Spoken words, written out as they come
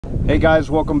Hey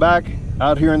guys, welcome back.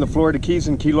 Out here in the Florida Keys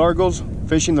and Key Largos,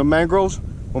 fishing the mangroves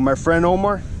with my friend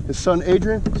Omar, his son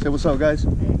Adrian. Say what's up, guys.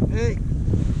 Hey.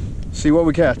 See what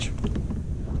we catch.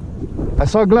 I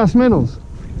saw glass minnows,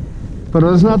 but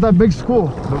it's not that big school.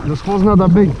 The school's not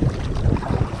that big.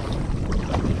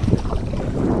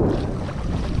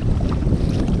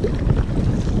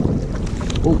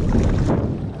 Oh.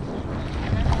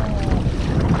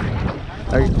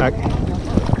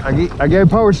 I gave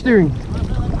power steering.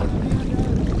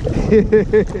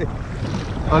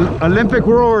 Olympic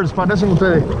rowers parecen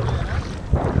ustedes.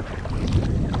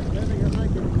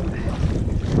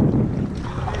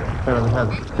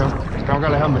 Espérate. Tengo que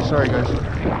alejarme. Sorry, guys.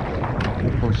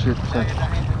 Oh shit. Sorry.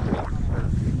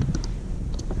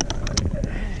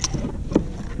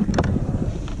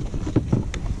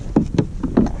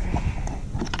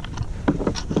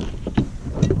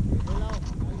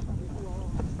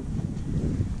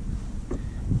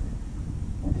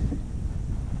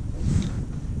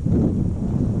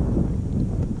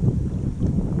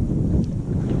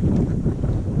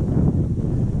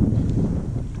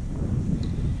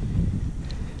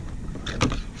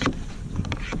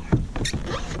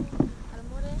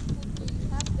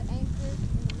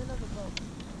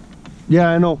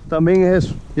 Yeah, I know. También es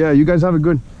eso. Yeah, you guys have it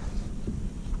good.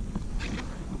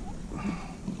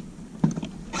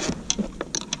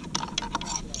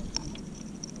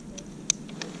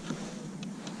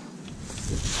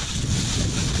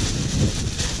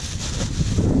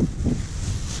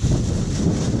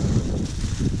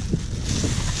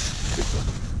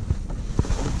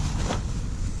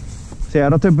 Sí,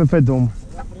 ahora estoy perfecto, Omar.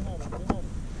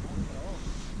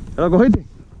 ¿Ya lo cogiste?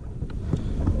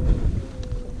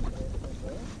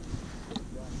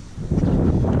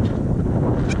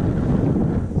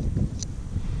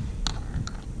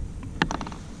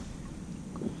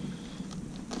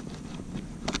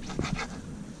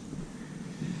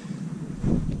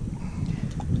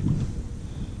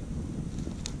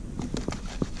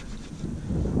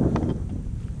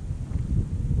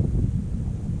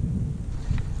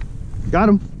 Got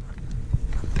him.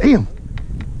 Damn.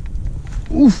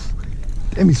 Oof.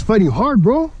 Damn, he's fighting hard,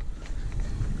 bro.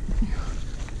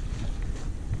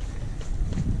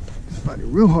 He's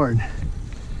fighting real hard.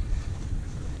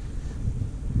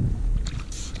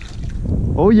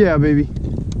 Oh yeah, baby.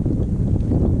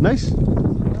 Nice.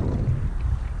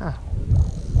 Ah.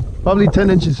 Probably 10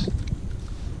 inches.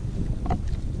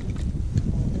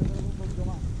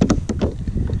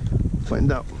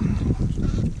 Find out.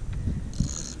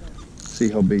 See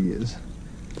how big he is.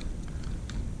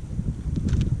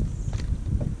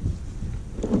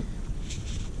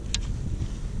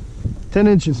 Ten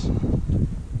inches.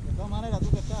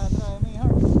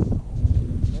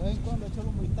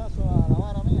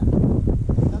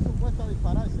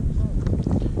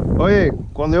 Oye,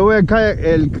 cuando yo vea el kayak,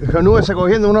 el Canoe se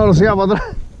cogiendo una velocidad para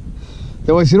atrás,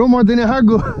 te voy a decir, Omar, ¿tienes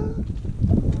algo?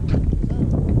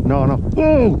 No.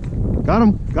 Oh, got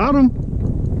him.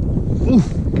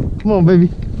 Uf. Come on, baby.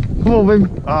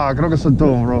 Ah, creo que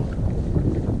soltó, bro.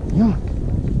 Yeah.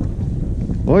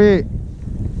 Oye,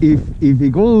 y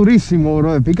picó durísimo,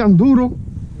 bro. Pican duro.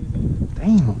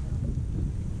 Damn.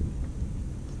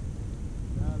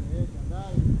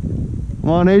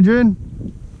 Come on, Adrian.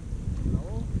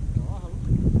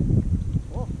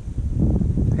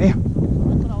 Damn.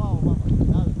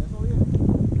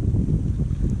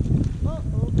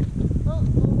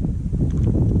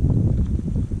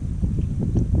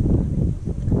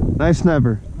 Nice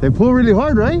snapper. They pull really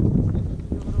hard, right?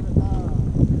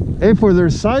 Hey, for their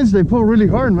size, they pull really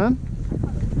hard, man.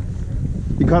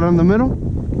 You caught it in the middle?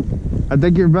 I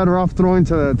think you're better off throwing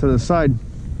to the side.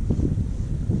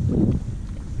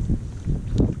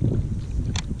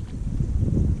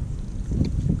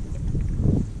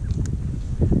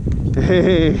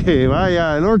 Hey,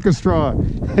 vaya, el orchestra.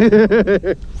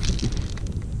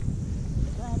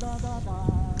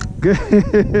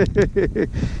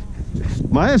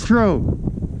 Maestro.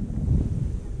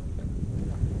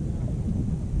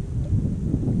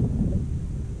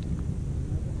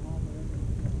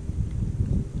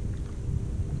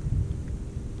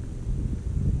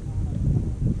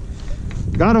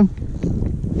 Got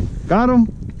him.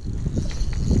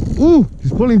 Ooh,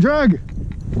 he's pulling drag.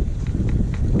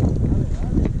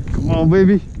 Come on,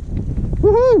 baby.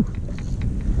 Woohoo!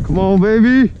 Come on,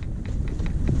 baby.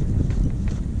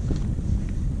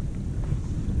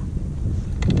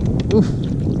 Oof.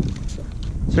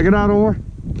 Check it out, Omar.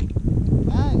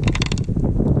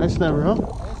 Nice snapper, huh?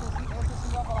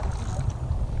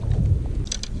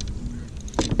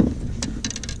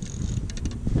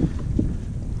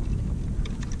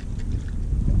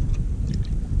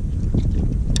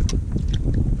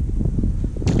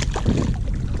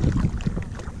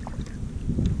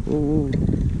 Oh.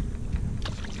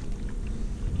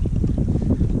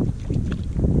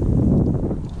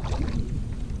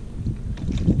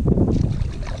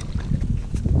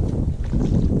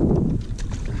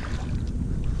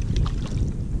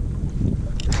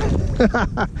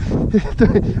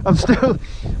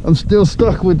 I'm still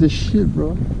stuck with this shit,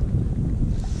 bro.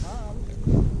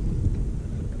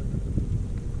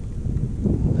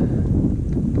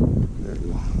 There we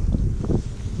go.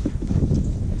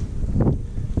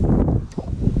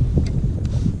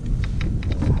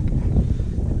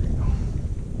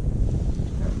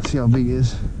 Let's see how big he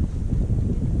is.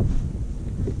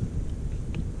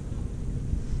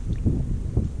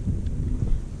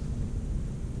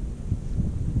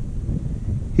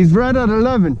 He's right at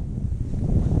 11. 11?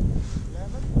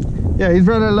 Yeah, he's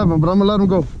right at 11, but I'm gonna let him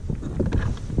go.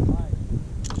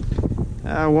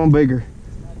 One bigger.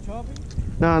 Not chubby?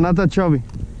 No, not that chubby.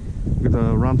 Look at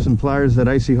the romps and pliers that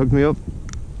Icy hooked me up.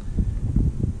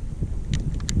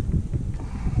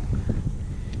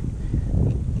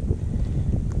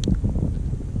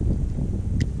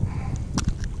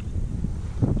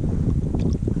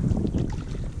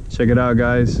 Check it out,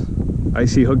 guys.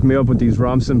 Icy hooked me up with these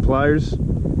romps and pliers.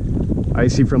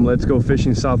 Icy from Let's Go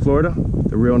Fishing, South Florida.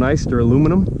 They're real nice. They're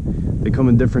aluminum. They come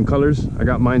in different colors. I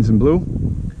got mines in blue.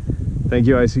 Thank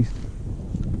you, Icy.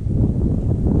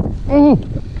 Oh!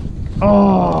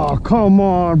 Oh, come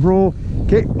on, bro.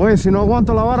 ¿Qué? Oye, si no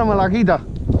aguanto la vara, me la quita.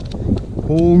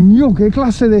 Coño, qué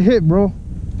clase de hit, bro.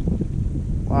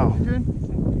 Wow. Adrian?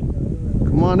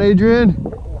 Come on, Adrian.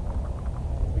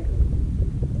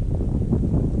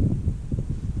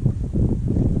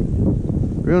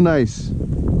 Real nice.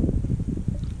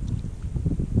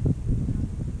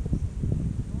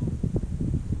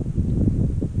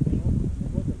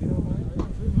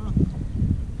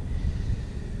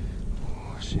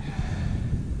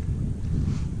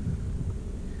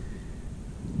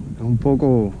 Un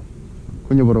poco,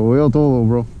 coño, pero veo todo,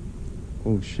 bro.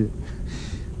 Oh shit.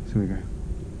 Se me cae.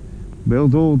 Veo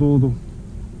todo.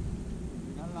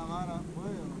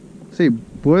 Sí,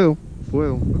 puedo.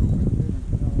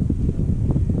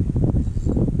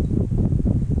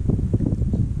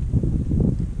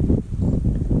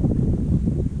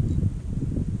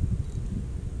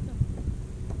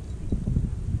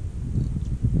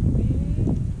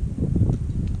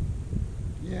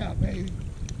 Yeah, baby.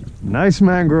 Nice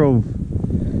mangrove.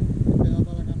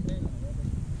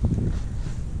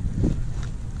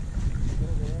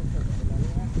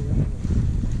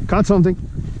 Caught something.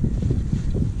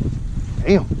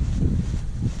 Damn.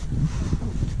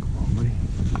 Come on, buddy.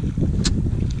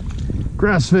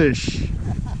 Grass fish.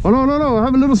 Oh, no. I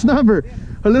have a little snapper.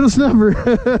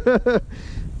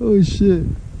 Oh, shit.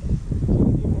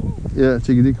 Yeah,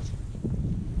 chiquitico.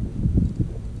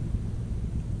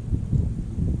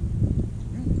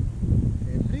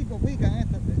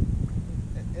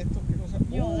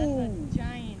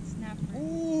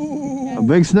 A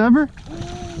big snapper?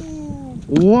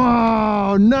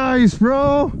 Wow, nice,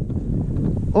 bro.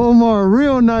 Omar,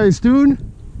 real nice, dude.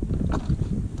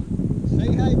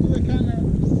 Say hi to the camera.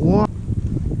 Wow.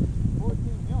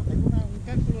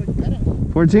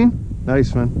 14?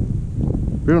 Nice, man.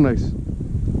 Real nice.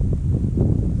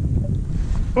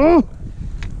 Oh!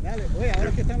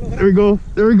 There we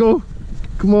go.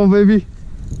 Come on, baby.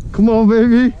 Come on,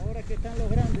 baby.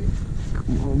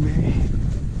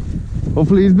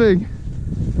 Hopefully he's big.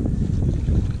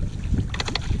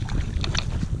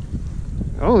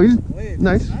 Oh, he's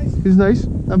nice. He's nice.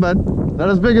 Not bad. Not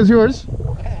as big as yours,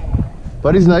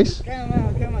 but he's nice. Come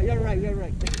on. You're right.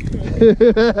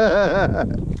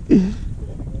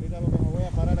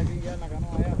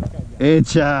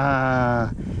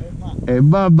 Echa. Es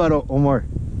bárbaro, Omar.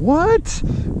 What?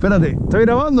 Espérate, ¿estoy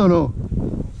grabando o no?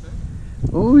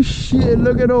 Oh shit,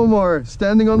 look at Omar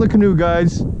standing on the canoe,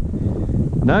 guys.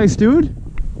 Nice, dude.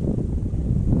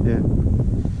 Yeah.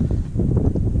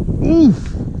 Oof.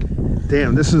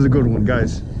 Damn, this is a good one,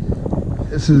 guys.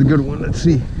 This is a good one. Let's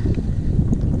see.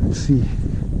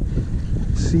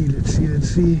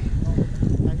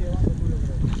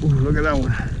 Ooh, look at that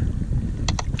one.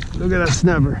 Look at that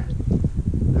snapper.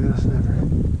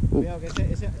 Ooh.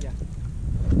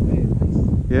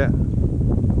 Yeah.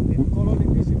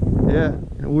 Yeah,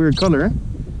 a weird color, eh?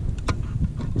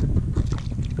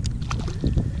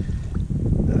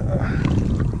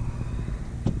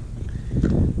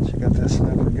 Check out that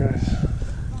snapper, guys.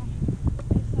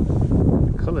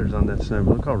 The colors on that snapper,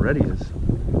 look how red he is.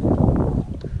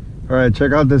 Alright,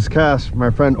 check out this cast my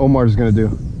friend Omar is gonna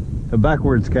do. A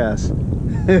backwards cast.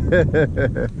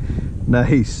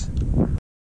 Nice.